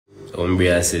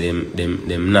Umbre I say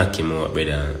them knock him out,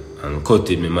 brother, and cut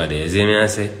with my mother. You see me I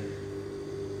say?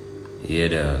 Yeah,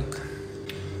 dog.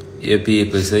 Yeah,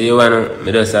 people, so you wanna,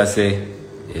 me just I say,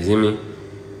 you see me?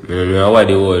 I don't know what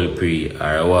the whole pre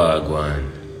or what go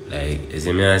on. Like, you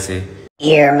see me I say?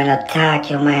 Here, me not talk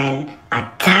your mind.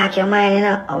 Attack your mind, you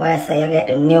know. How I say you get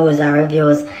the news and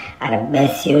reviews and the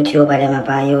best YouTuber them up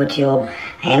on YouTube.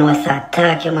 And you know what's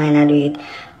attack your mind and do it.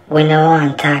 When you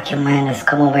want to talk your mind, just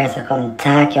come over here, so come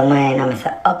talk your mind. I'm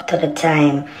say up to the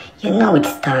time. You know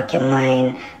it's talk your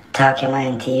mind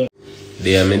TV.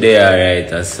 They me there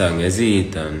write a song, you see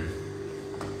it, and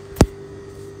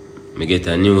me get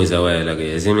a news a while ago,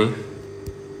 you see me?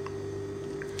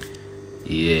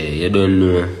 Yeah, you don't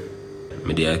know.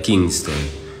 Me there Kingston.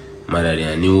 Mother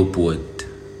there Newport.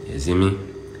 You see me?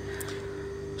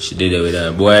 She did it with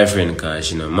her boyfriend because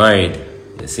she not married.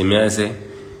 You see me I say?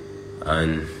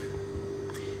 And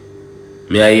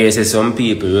me I hear say some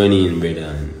people running,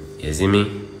 brother. And, you see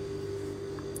me?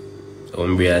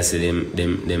 Umbre I say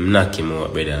them knock him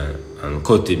out, brother, and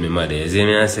cut with my mother. You see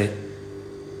me I say?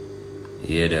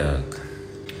 Yeah, dog.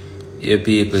 Yeah,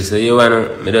 people, so you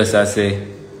wanna, me just I say,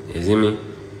 you see me?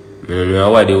 I don't know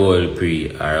what the whole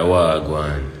pre or what go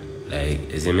on.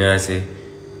 Like, you see me I say?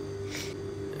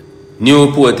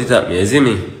 Newport it up, you see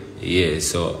me? Yeah,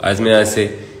 so as me I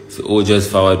say, if you just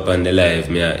forward on the live,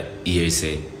 me I hear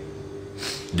say,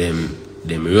 them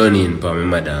running for my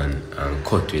mother and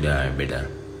cut with her, brother.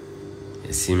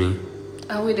 You see me?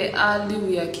 And with the all the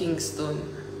way at Kingston.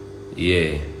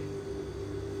 Yeah.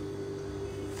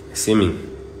 You see me?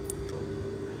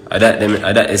 At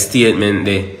that statement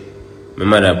there, my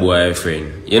mother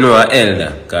boyfriend. You know a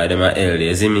elder, cause them a elder,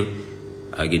 you see me?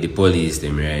 I get the police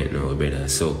them right now, brother.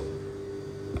 So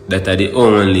that are the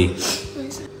only,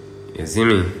 you see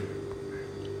me?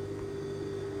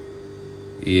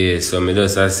 Yeah, so me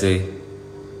just I say,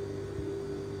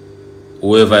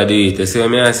 whoever do it, you see what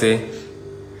me I say?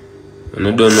 When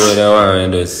you don't know that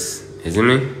one, just, you see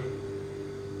me?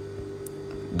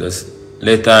 Just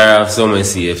let her have somewhere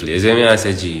safely. You see me I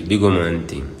say, gee, big man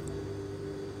thing.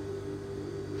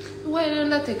 Why don't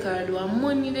they take her do?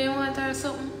 Money they want or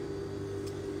something?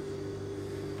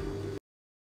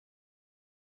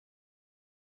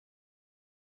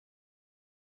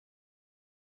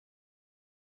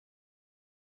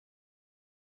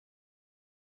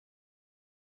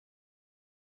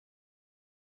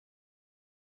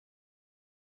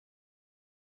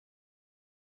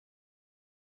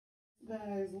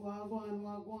 Guys, wagwan,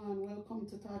 welcome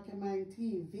to Talk Your Mind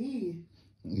TV.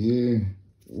 Yeah,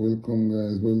 welcome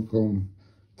guys, welcome.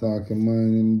 Talk Your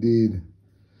Mind indeed.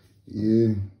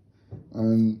 Yeah,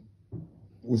 and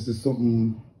this is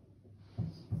something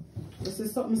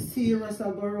serious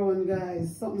about around,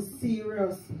 guys. Something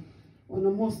serious. One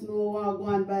of must know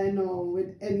wagwan by now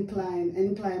with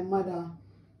Klyne mother.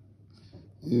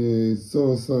 Yeah, it's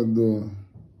so sad though.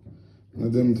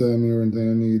 At them time you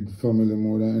need family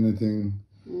more than anything.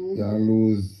 You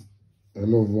lose a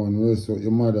loved one, rest with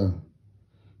your mother.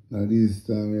 Now this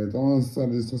time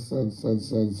it's a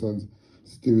sad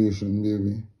situation,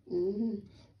 baby.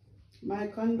 My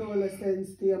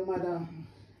condolences to your mother,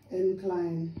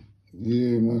 Klyne.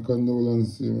 Yeah, my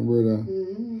condolences to my brother.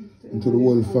 And to the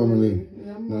whole family.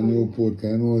 Yeah, Newport,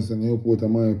 because I know it's a Newport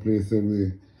and my place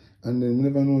every. And then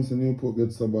never know it's a Newport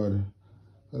gets so bad.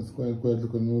 That's quite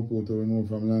look at Newport we know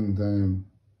from long time.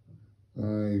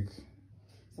 Like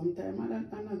sometimes I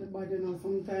don't the body now,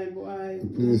 sometimes boy. the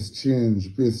place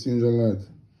change a lot.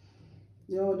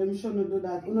 Yo, them shouldn't do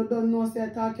that. You don't know say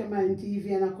Talk Your Mind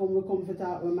TV and I come for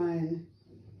talk with mine.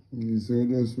 Yeah, so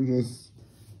we just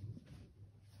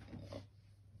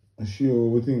share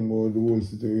what we think about the whole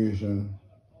situation.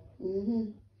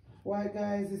 Why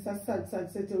guys, it's a sad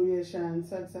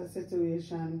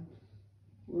situation.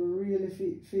 We really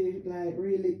feel like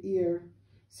really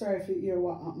sorry to hear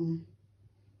what happened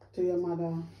to your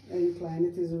mother, Klyne.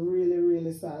 It is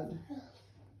really sad.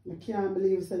 I can't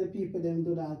believe so the people them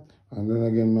do that. And then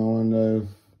again, I wonder if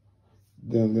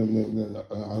them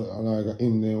like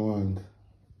him they want.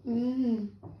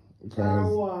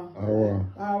 Our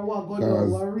go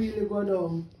down, really go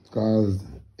down. Because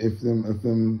if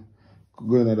them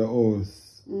go into the house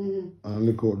and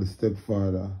look out the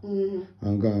stepfather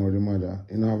and gone with the mother,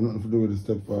 you don't have nothing to do with the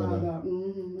stepfather.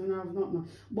 You don't have nothing.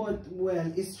 But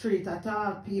well, it's street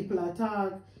attack, people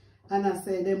attack, and I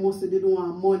say they must did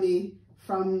want money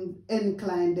from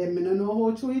Klyne them. I don't know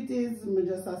how true it is, I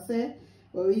just say,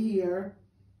 but we hear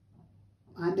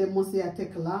and they must say I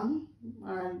take long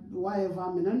or whatever, I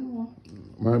don't know.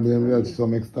 Maybe they had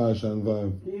some extortion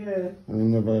vibe. Yeah. And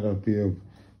they never had to pay up.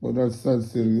 But that's sad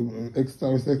still.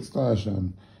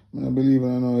 Extortion. I believe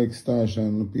in no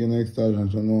extortion. I pay no extortion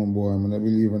to no boy. I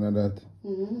believe in that.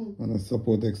 I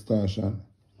support extortion.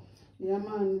 Yeah,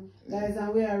 man. Guys,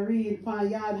 and we are read from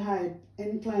Yard Hype.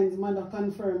 Klyne's mother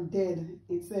confirmed dead.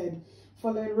 It said,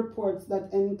 following reports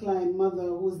that Klyne's mother,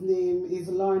 whose name is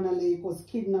Lorna Lake, was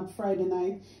kidnapped Friday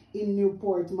night in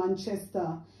Newport,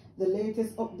 Manchester. The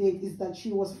latest update is that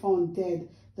she was found dead.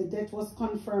 The death was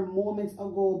confirmed moments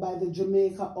ago by the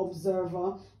Jamaica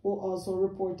Observer, who also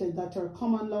reported that her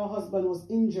common-law husband was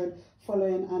injured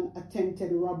following an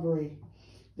attempted robbery.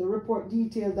 The report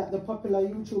detailed that the popular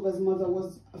YouTuber's mother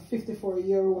was a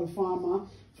 54-year-old farmer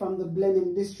from the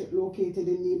Blenheim district located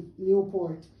in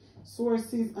Newport.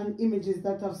 Sources and images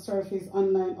that have surfaced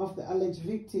online of the alleged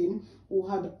victim, who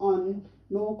had on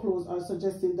no clothes, are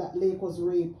suggesting that Lake was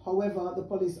raped. However, the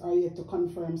police are yet to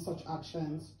confirm such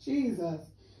actions. Jesus.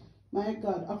 My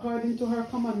God. According to her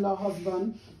common-law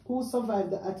husband, who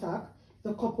survived the attack,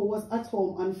 the couple was at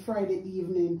home on Friday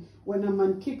evening when a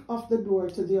man kicked off the door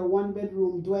to their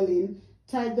one-bedroom dwelling,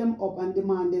 tied them up and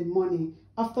demanded money.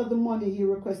 After the money he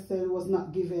requested was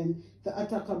not given, the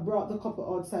attacker brought the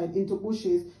couple outside into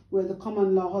bushes where the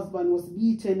common-law husband was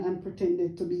beaten and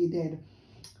pretended to be dead.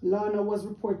 Lorna was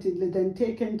reportedly then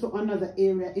taken to another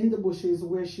area in the bushes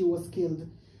where she was killed.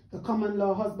 The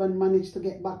common-law husband managed to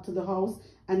get back to the house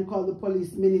and called the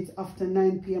police minutes after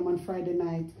 9 p.m. on Friday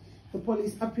night. The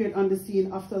police appeared on the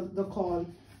scene after the call.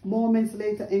 Moments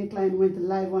later, Klyne went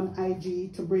live on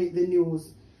IG to break the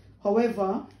news.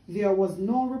 However, there was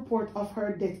no report of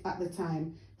her death at the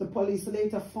time. The police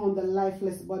later found the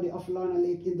lifeless body of Lorna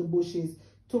Lake in the bushes,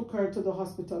 took her to the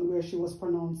hospital where she was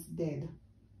pronounced dead.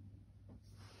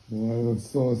 Well, that's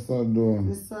so sad though.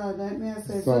 It's sad, like me I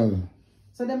say. Sad.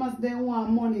 So they must then want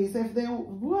money. So if they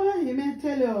why you may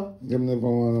tell you. Them never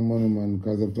want the money, man,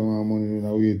 because if they want money, you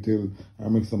know, wait till I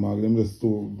make some money. Them just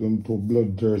too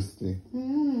bloodthirsty.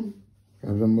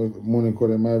 If them money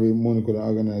could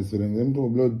organize for them. Them too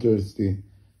bloodthirsty.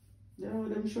 Yo,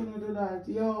 them shouldn't do that.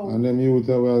 Yo. And them youth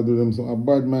will do them something. A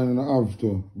bad man and have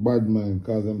to. Bad man,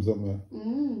 cause them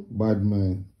something. Bad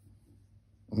man.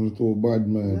 I'm too bad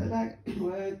man. Like,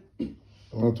 what?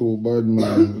 I'm too bad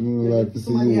man. You don't like to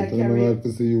see youth. I don't like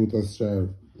to see youth as strive.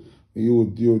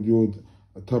 Youth,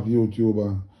 a top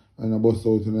YouTuber, and I bust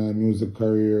out in a music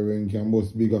career when he can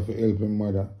bust bigger for helping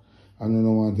mother. And I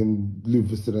don't want him live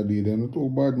for Saturday. They're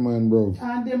too bad man, bro.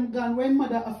 And them gone, when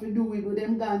mother have to do with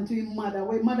them gone to his mother?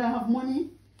 When mother have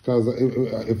money? Because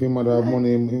if his mother have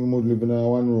money, he would live in a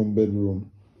one-room bedroom.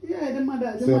 Yeah, the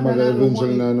mother. So mother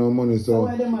eventually not no money, so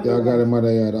you got the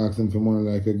mother yard asking for money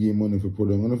like you give money for put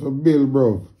on. And if a bill,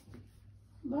 bro.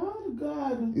 Lord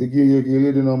God. You give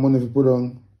lady no money for put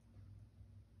on.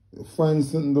 Find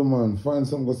something to man. Find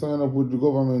something. Go sign up with the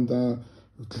government and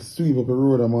sweep up the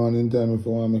road a man in time if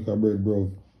you want to make a bread,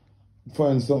 bro.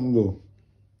 Find something though.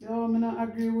 Yo, I don't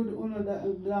agree with that.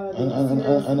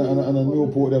 And a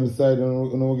Newport them side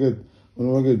and we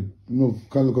get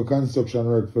look construction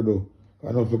work for though.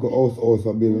 I don't look at house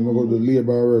a build. I go to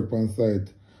labor work on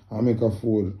site and make a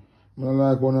food. I don't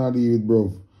like when I deal with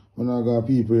bro. When I got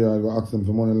people here, I go ask them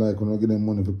for money like when I give them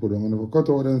money for put them. And if I cut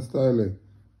out them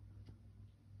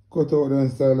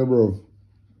style, bro.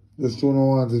 Just show no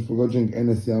want is for go drink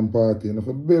NSC and party. And if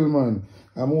a bill man,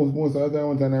 and most of the time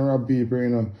when I rob people, you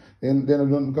know, then I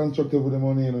don't constructive with the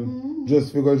money, you know.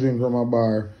 Just for go drink from a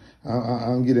bar.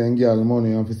 And give them girl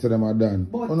money and say them are done.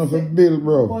 But enough a bill,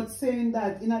 bro. But saying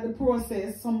that in the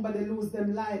process somebody lose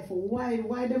them life. Why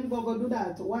them go do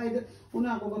that? Why you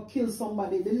not go kill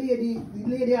somebody? The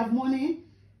lady have money.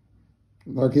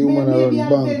 Like a woman maybe a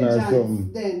bank or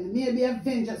something. Then maybe a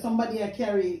vengeance. Somebody a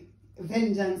carry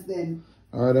vengeance then.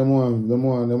 Or them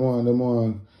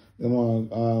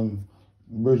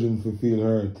Virgin to feel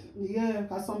hurt. Yeah,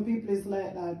 because some people is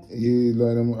like that. Yeah,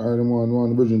 like them want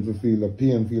the virgin to feel the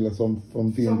pain, some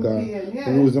pain. Some pain, yeah.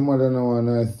 I lose the mother now a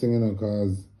nice thing, you know,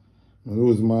 because I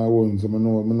lose my own, so I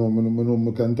know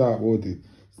I can talk about it.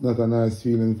 It's not a nice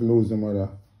feeling to lose the mother.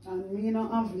 And me not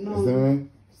have none.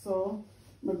 So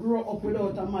I grew up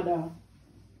without a mother.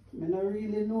 I don't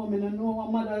really know. I don't know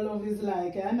what mother love is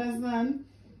like. You understand?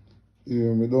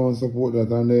 Yeah, I don't support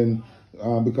that. And then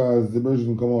because the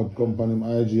Virgin come on him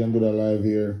IG and do the live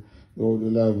here, the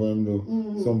live for him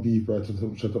do. Some people are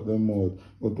shut up their mouth.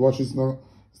 But watch this now.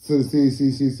 See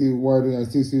why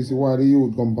the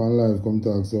youth come on live come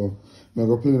talk. So I'm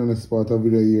gonna play the next part of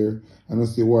video here and I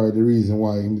see why the reason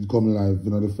why he come live,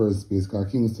 you know, the first place,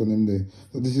 because Kingston him there.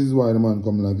 So this is why the man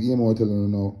come live. He more telling you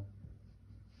now.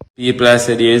 People have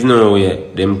said there is no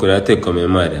way them could have taken my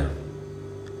mother.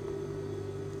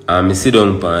 And I sit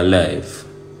down on live.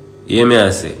 You hear me I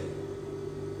say?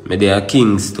 Me there at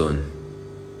Kingston.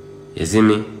 You see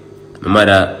me? My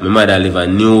mother live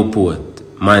in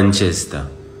Newport, Manchester.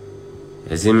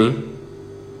 You see me?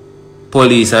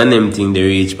 Police and them thing they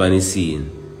reach on the scene.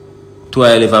 Two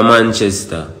I live in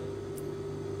Manchester.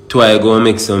 Two I go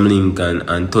make some link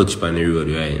and touch on the road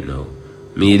right now.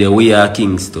 Me the way are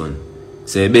Kingston.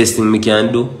 So the best thing me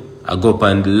can do, I go up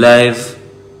on the live.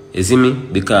 You see me?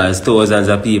 Because thousands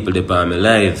of people they on my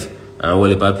live. And all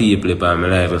the people they on my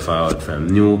live if I out from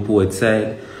Newport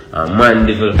side and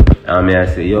Mandeville. And me I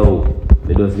say, yo,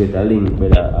 me just get a link,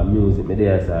 brother, and music, me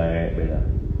there say, alright, brother.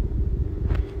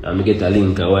 And me get a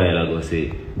link a while ago,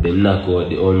 say, them knock out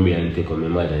the Umbria and take on my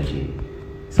mother gene.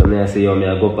 So me I say, yo, me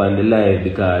I go up on the live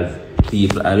because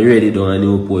people already done a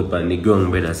Newport on the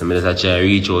ground, brother. So me just try to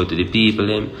reach out to the people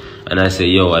them. And I say,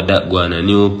 yo, I that go on a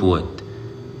Newport.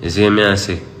 You see me I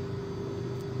say?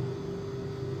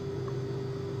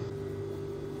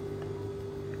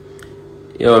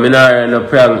 Yo, me not run no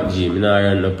prank, G. Me not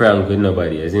run no prank with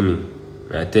nobody, you see me?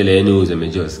 I tell you the news that me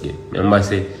just get. Remember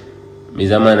say, me's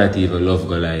a man that even love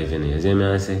go live, you see me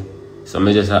I say? So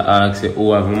me just ask, say,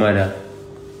 who have a mother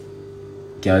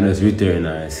can just return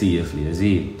her safely, you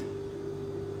see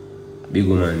it? Big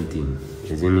woman thing,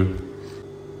 you see me?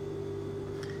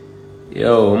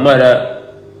 Yo,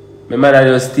 my mother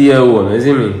just stay home, you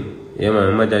see me? Yeah man,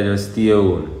 my mother just stay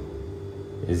home.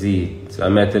 You see it? So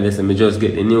I'm tell you, I just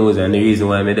get the news, and the reason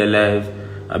why I'm alive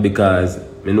is because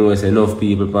I know it's enough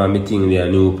people for me think they are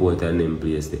Newport and them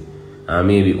place there. And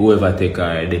maybe whoever take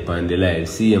her they on the live,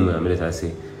 see him, I just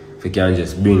say, if you can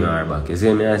just bring her back, you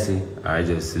see me I say, or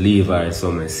just leave her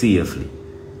somewhere safely.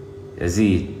 You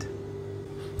see it?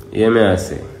 Yeah me I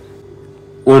say.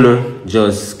 Uno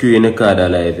just screen the card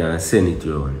alive and send it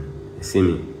round. You see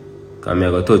me? Because I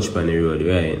go touch on the road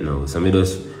right now. So I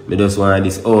just want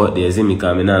this out there, see me,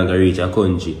 because I not going to reach a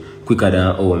country quicker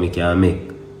than how I can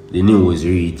make the news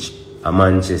reach a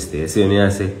Manchester. You see me I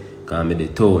say? Because I'm the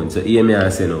town. So hear me I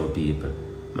say now people.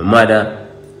 My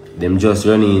mother, them just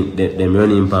running, them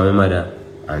running for my mother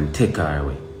and take her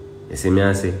away. You see me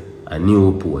I say? A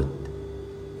Newport.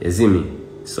 You see me?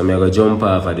 So I go jump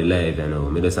off of the live, you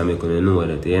know. I just make you know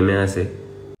that, you hear me I say?